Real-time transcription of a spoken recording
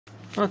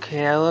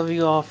Okay, I love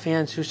you all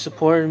fans who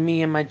supported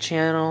me and my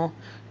channel.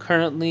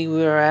 Currently,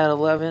 we are at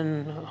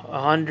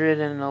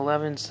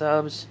 111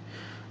 subs.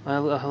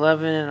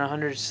 11 and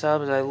 100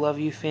 subs. I love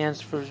you fans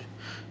for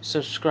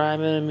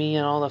subscribing to me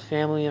and all the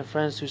family and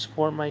friends who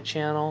support my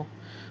channel.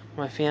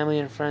 My family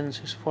and friends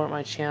who support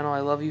my channel.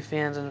 I love you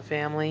fans and the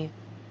family.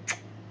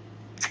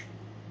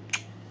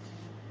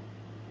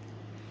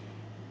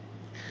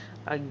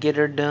 I get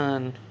her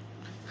done.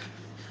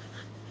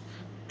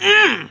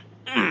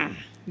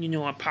 You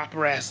know I pop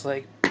her ass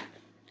like.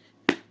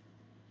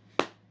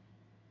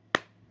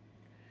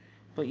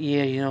 But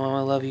yeah, you know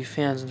I love you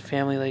fans and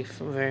family like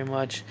very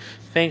much.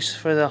 Thanks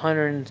for the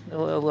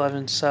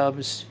 111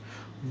 subs.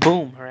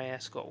 Boom, her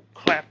ass go.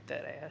 Clap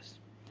that ass.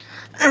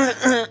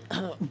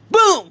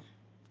 Boom!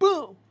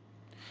 Boom!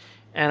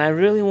 And I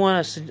really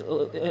want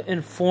to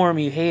inform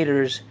you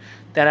haters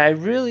that I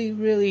really,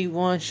 really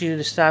want you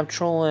to stop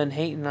trolling and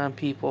hating on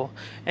people.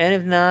 And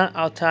if not,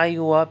 I'll tie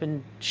you up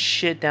and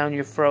shit down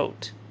your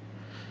throat.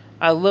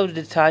 I love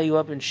to tie you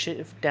up and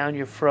shit down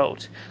your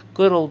throat.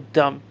 Good old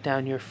dump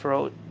down your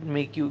throat.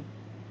 Make you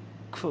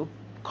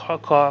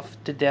cough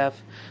to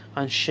death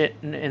on shit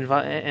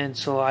and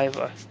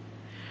saliva.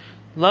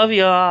 Love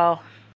y'all.